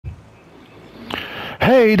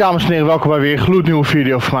Hey dames en heren, welkom bij weer een gloednieuwe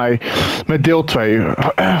video van mij met deel 2.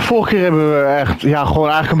 Vorige keer hebben we echt, ja, gewoon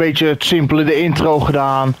eigenlijk een beetje het simpele, de intro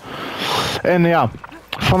gedaan. En ja,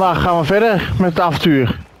 vandaag gaan we verder met het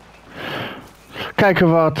avontuur.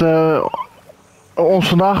 Kijken wat ons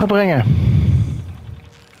vandaag gaat brengen.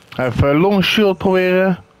 Even long shield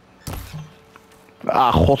proberen.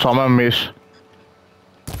 Ah, godsamme, mis.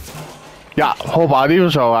 Ja, hoppa, die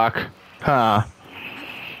was zo raak. Ha.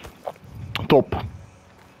 Top.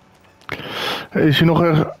 Is hier nog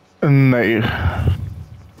een... Nee.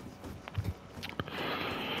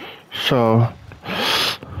 Zo.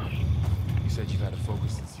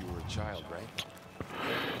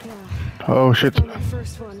 Oh shit.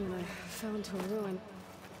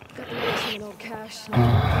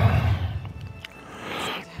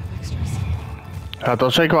 Ja, dat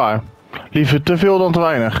is zeker waar. Liever te veel dan te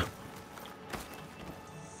weinig.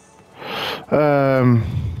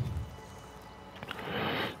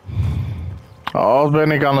 Oh, wat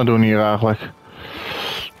ben ik aan het doen hier eigenlijk?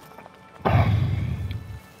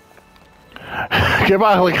 Ik heb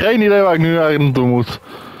eigenlijk geen idee waar ik nu eigenlijk naartoe moet.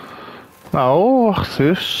 Nou, wacht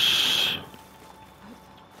eens.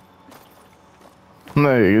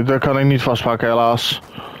 Nee, dat kan ik niet vastpakken helaas.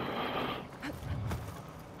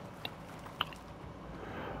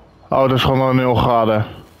 Oh, dat is gewoon maar 0 graden.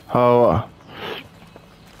 Oh.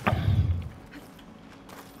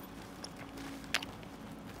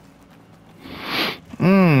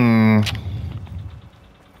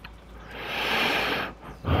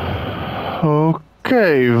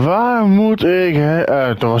 Oké, waar moet ik...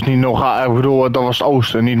 dat was niet 0 graden, ik bedoel, dat was het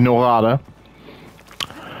oosten, niet 0 graden.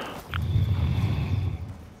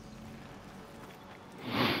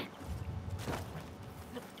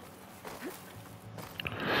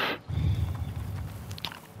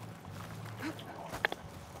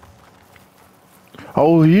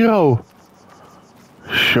 Oh, hier oh.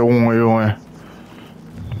 Jongen, jongen.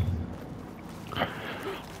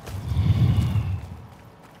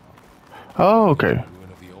 Oh, okay.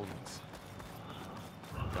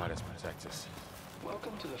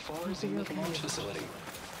 Welcome to the Poseidon launch facility.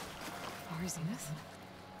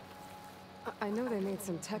 I know they made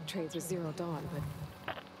some tech trades with Zero Dawn, but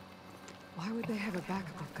why would they have a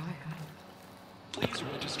backup of Gaia? Please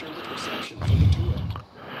register with reception for the tour.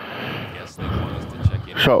 Yes, they want us to check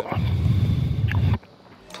in. So.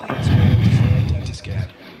 Please hold for a dentist scan.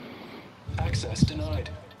 Access denied.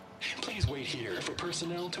 Please wait here for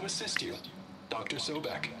personnel to assist you. Dr.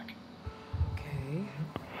 Sobek. Okay.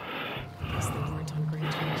 Guess they weren't on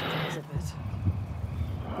great terms with Elizabeth.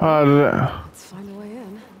 Let's find a way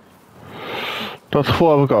in. Dat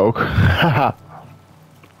gevoel heb ik ook. Haha.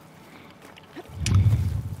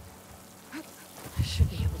 I should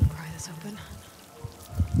be able to pry this open.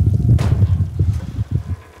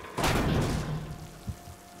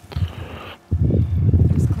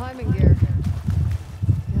 There's climbing gear.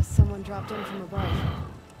 Guess someone dropped in from above.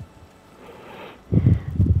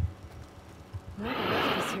 Whoever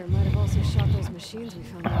left us here might have also shot those machines we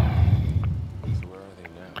found out. So where are they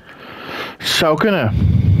now? Zou kunnen.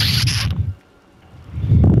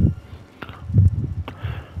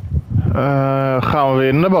 Gaan we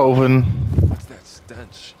weer naar boven. What's that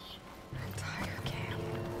stench? Entire camp.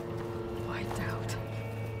 Wiped out.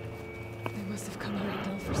 They must have come here to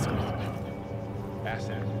dull for scrap.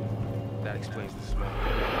 Acid. That explains the smell.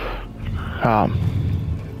 Ja. It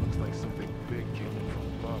looks like something big came from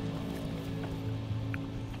above.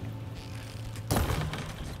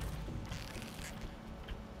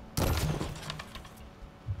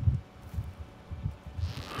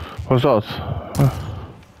 Wat is dat?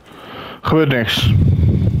 Gebeurt niks.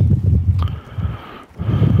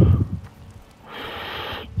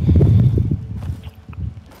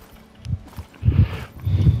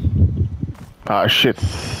 Ah shit.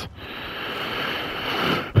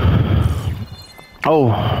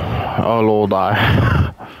 Oh. Oh lol daar.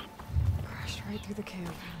 Crashed right through the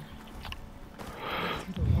camp.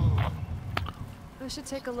 Through the wall. I should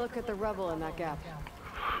take a look at the rubble in that gap.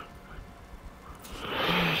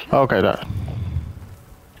 Oké, daar.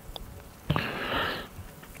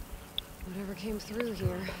 Whatever came through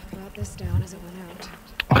here brought this down as it went out.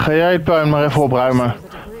 Ga jij het puin maar even opruimen. The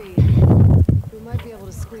debris. We might be able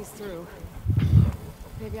to squeeze through.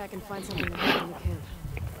 Maybe I can find something to help in the camp.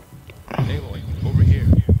 Aloy, over here.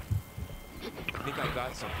 I think I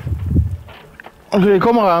got something. Oké,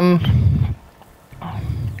 kom maar aan.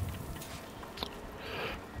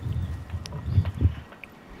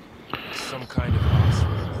 Some kind of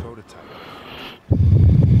oscillator prototype.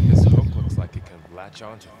 This hook looks like it can latch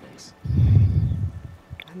onto things.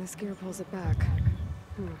 And this gear pulls it back.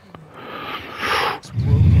 It's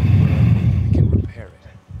broken. We can repair it.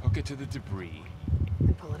 it to the debris.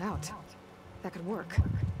 And pull it out. That could work.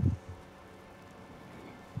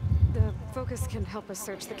 The focus can help us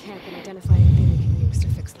search the camp and identify anything we can use to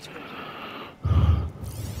fix the tool.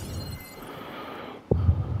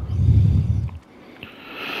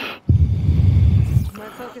 My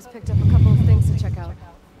focus picked up a couple of things to check out.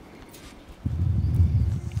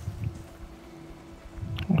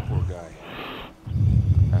 Poor guy.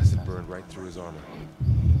 Acid burned right through his armor.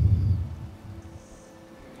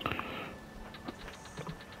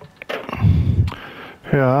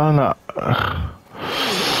 Ja, nou.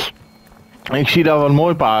 Ik zie daar wat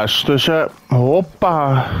mooi paars. Dus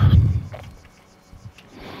hoppa.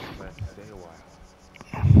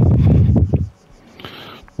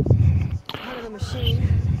 Part of the machine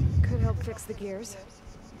could help fix the gears.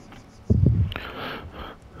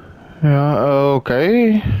 Ja,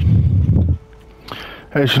 oké.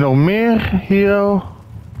 Is er nog meer hier?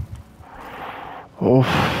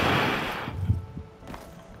 Of...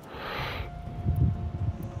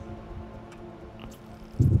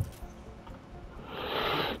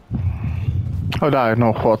 Oh, daar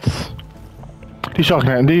nog wat. Die zag ik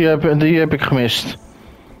net, die heb ik gemist.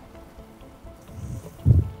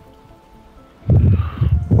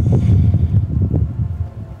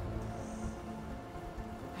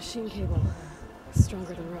 Machine cable.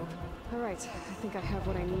 Stronger than rope. Alright, I think I have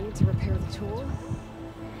what I need to repair the tool. Or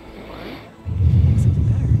maybe make something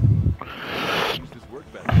better. Use this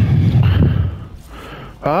workbench.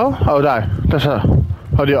 Oh, daar. Dat is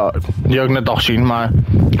oh, die had ik net al gezien, maar...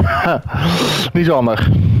 niet zo handig.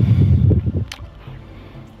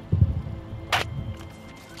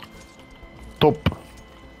 Top.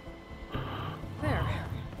 There.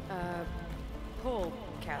 Pole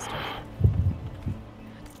caster.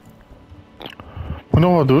 Moet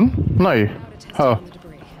nog wat doen? Nee. Now to test Oh. on the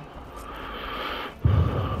debris.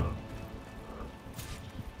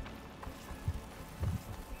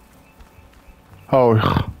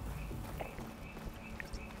 Oh.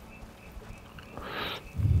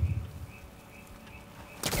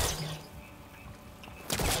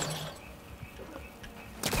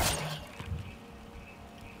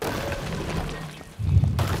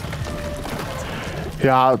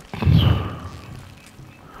 Ja.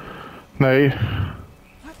 Nee.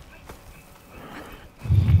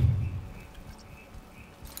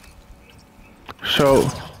 Zo.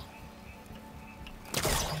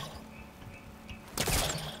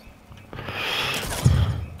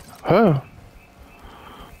 Huh?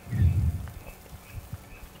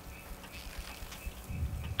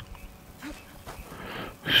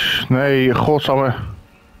 Nee, godsamme.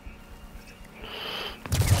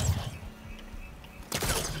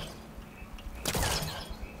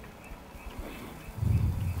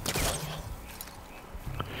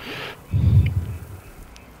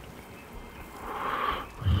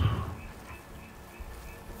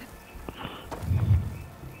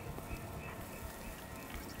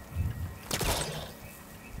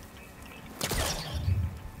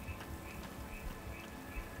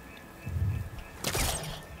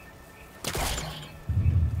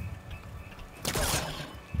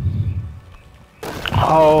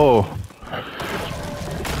 Oh.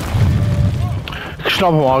 Ik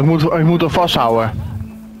snap hem al, ik moet hem vasthouden.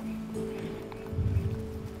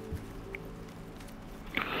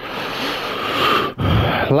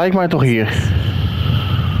 Lijkt mij toch hier.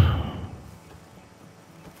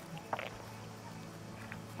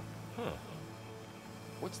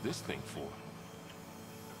 What's this thing for?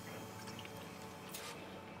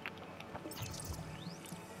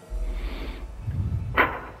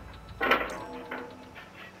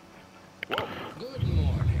 Good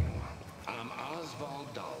morning. I'm Oswald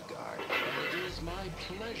Dalgard, and it is my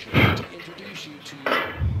pleasure to introduce you to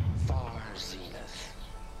Far Zenith.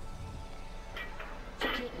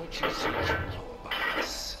 Forget what you think you know about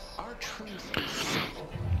us. Our truth is simple.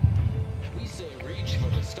 We say reach for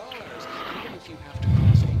the stars, even if you have to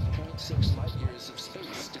cross 8.6 light years of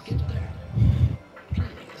space to get there.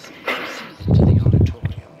 Please proceed into the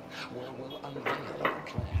auditorium, where we'll unveil our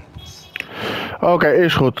plans. Oké,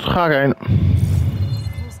 is goed. Ga ik heen.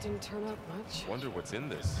 Almost didn't turn up much. Wonder what's in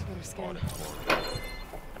this Better scan. auditorium.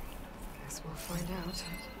 Guess we'll find out.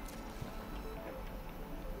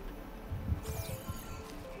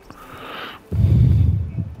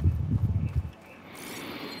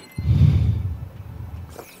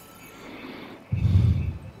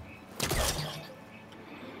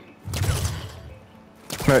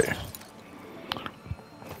 Nee.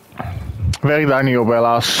 Werk daar niet op,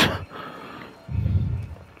 helaas. I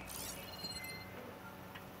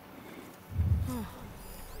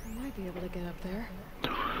might be able to get up there.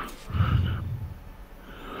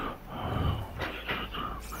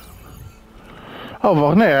 Oh,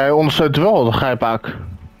 wacht, nee, hij ondersteunt wel de grijpaak.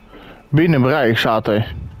 Binnen bereik staat hij. I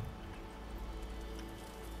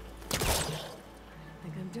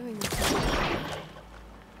think I'm doing this.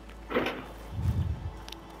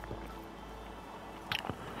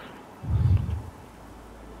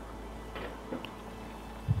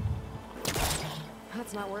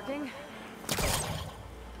 That's not working.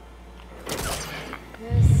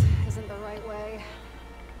 This isn't the right way.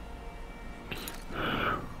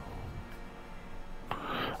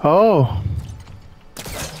 Oh.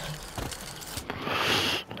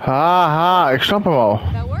 Haha, ik snap hem al.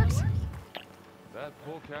 That works? That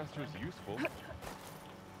polecaster is useful.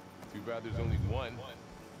 Too bad there's only one.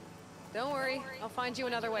 Don't worry, I'll find you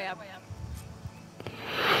another way up.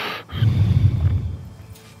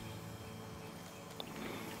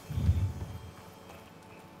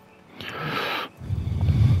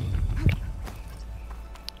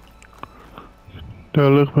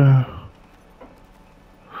 De lucht bij.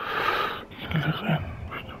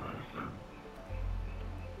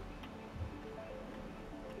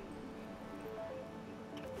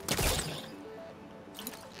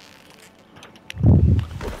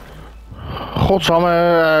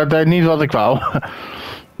 Godsamme, deed niet wat ik wou.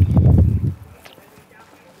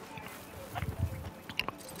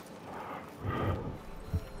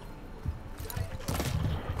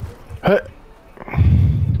 Huh?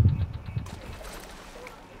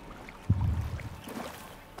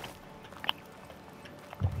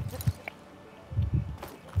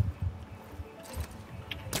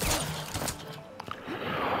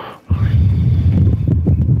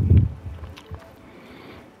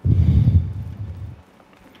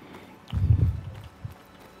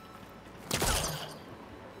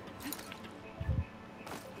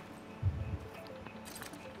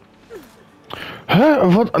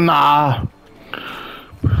 Huh? Wat? Nou.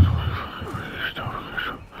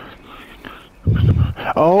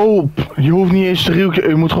 Oh, je hoeft niet eens te rieltje.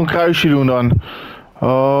 Je moet gewoon een kruisje doen dan.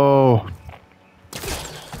 Oh.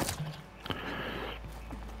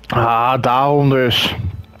 Ah, daarom dus.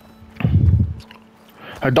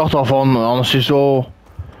 Ik dacht al van, anders is het wel.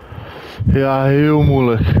 Ja, heel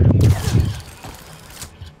moeilijk.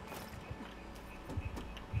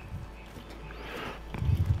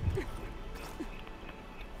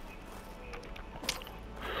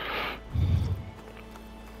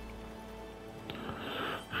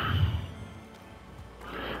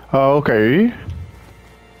 Oh, oké.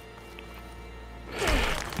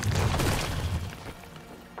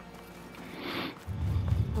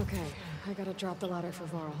 Okay, I gotta drop the ladder for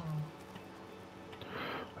Varl.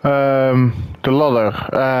 De ladder.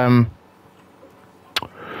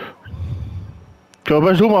 Ik wil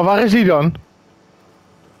best doen, maar waar is die dan?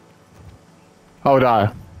 Oh,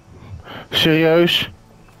 daar. Serieus?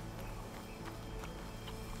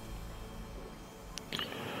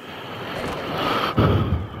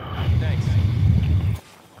 Thanks.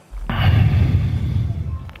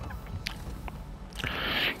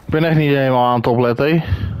 Ik ben echt niet helemaal aan het opletten, hè.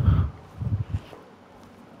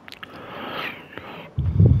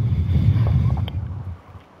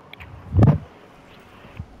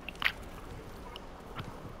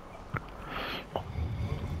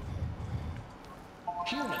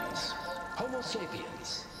 Humans, Homo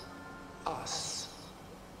sapiens, us.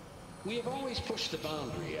 We have always pushed the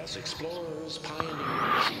boundary as explorers,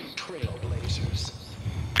 pioneers, trailblazers.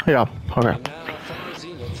 Ja, oké. And now Far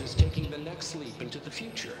Zenith is taking the next leap into the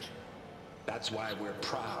future. That's why we're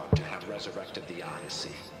proud to have resurrected the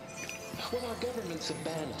Odyssey. When our government's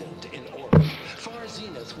abandoned in orbit, Far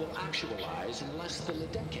Zenith will actualize in less than a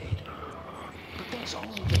decade. But that's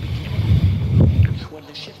only the beginning. When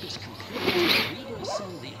the ship is complete, we will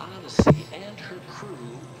send the Odyssey and her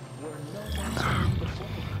crew where no one's been before.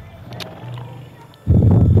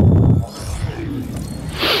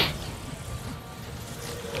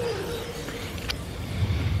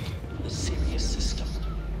 The Sirius system.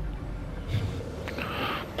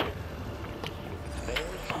 There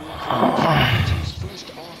humanity's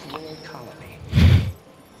first off-world colony.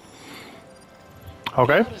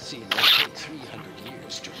 Oké. Odyssey may take 300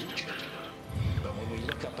 years to reach it. But when we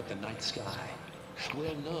look up at the night sky,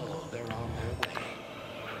 we'll know they're on their way.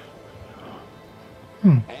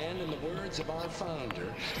 And in the words of our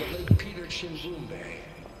founder, the late Peter Chimbumbe,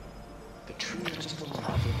 the truest form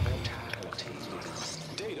of immortality is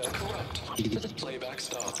data corrupt. Playback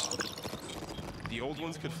stopped. The old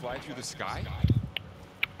ones could fly through the sky?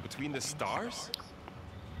 Between the stars?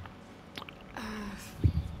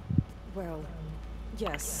 Well,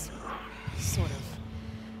 yes, sort of.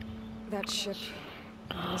 That ship,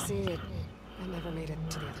 Odyssey, it never made it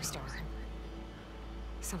to the other star.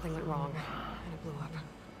 Something went wrong, and it blew up.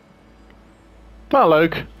 Maar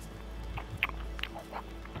leuk.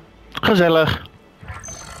 Gezellig.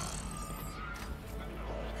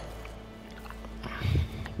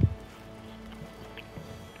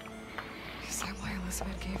 Is that why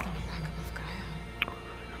Elizabeth gave them a backup of Gaia?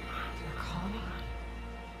 Their colony?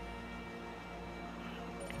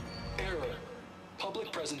 Error.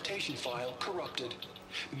 Public presentation file corrupted.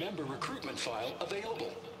 Member recruitment file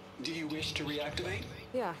available. Do you wish to reactivate?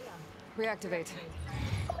 Yeah. Reactivate.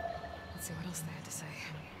 Let's see what else they had to say.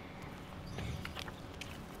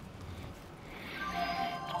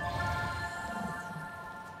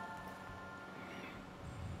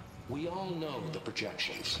 We all know the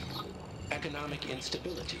projections. Economic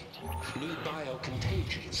instability, new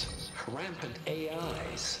biocontagions, rampant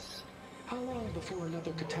AIs. How long before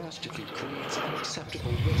another catastrophe creates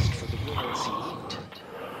unacceptable risk for the world's elite?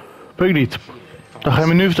 Weet ik niet. Dat ga je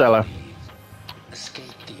me nu vertellen.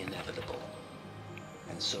 Escape the inevitable.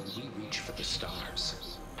 And so we reach for the stars.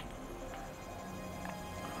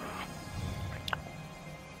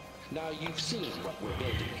 Now you've seen what we're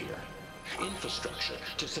building here. Infrastructure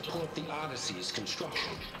to support the Odyssey's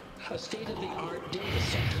construction. A state-of-the-art data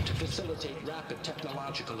center to facilitate rapid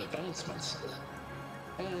technological advancements.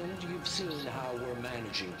 And you've seen how we're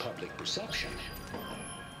managing public perception.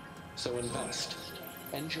 So invest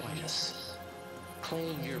and join us.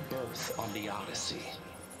 Claim your berth on the Odyssey.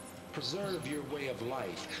 Preserve your way of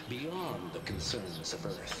life beyond the concerns of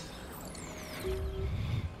Earth.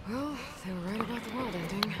 Well, they were right about the world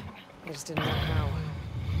ending. I just didn't know how.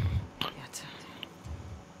 Yet.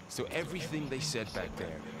 So everything they said back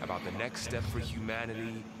there about the next step for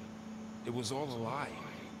humanity, it was all a lie.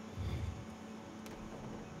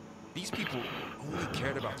 These people only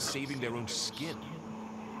cared about saving their own skin.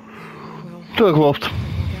 Well, Dat klopt.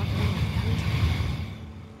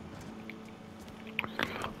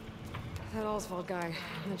 that Oswald guy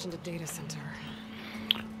mentioned a data center.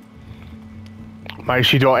 Maar je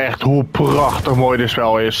ziet wel echt hoe prachtig mooi dit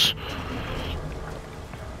spel is.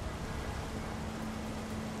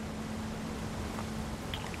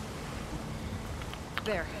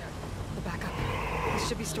 There. The backup. This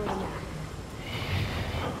should be stored in there.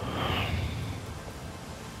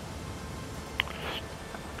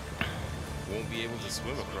 Won't be able to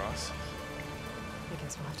swim across. I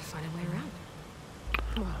guess we'll have to find a way around.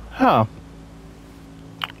 Ja.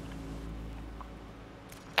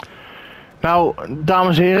 Nou,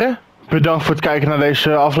 dames en heren, bedankt voor het kijken naar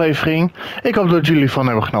deze aflevering. Ik hoop dat jullie van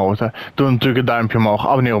hebben genoten. Doe natuurlijk een duimpje omhoog,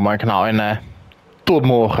 abonneer op mijn kanaal en tot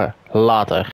morgen. Later.